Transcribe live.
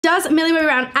Does Millie Bobby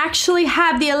Brown actually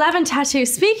have the 11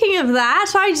 tattoos? Speaking of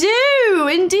that, I do,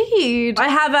 indeed. I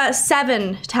have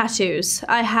 7 tattoos.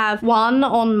 I have 1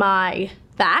 on my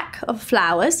back of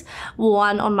flowers,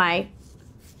 1 on my,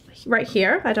 right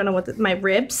here, I don't know what, my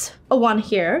ribs, 1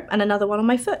 here, and another 1 on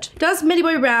my foot. Does Millie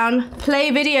Bobby Brown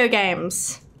play video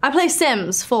games? I play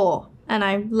Sims 4, and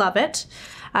I love it.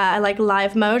 I like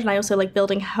live mode, and I also like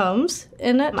building homes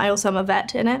in it. I also am a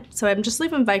vet in it, so I'm just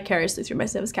living vicariously through my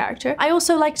Sims character. I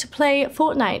also like to play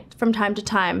Fortnite from time to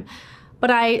time, but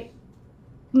I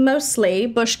mostly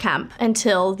bush camp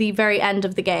until the very end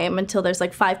of the game, until there's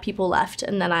like 5 people left,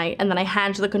 and then I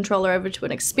hand the controller over to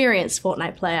an experienced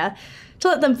Fortnite player to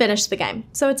let them finish the game.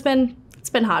 So it's been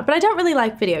hard, but I don't really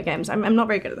like video games. I'm not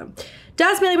very good at them.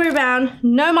 Does Millie Bobby Brown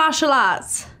know martial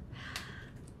arts?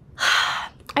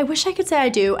 I wish I could say I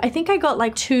do. I think I got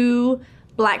like 2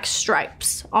 black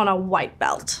stripes on a white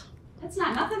belt. That's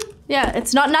not nothing. Yeah,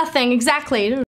 it's not nothing, exactly.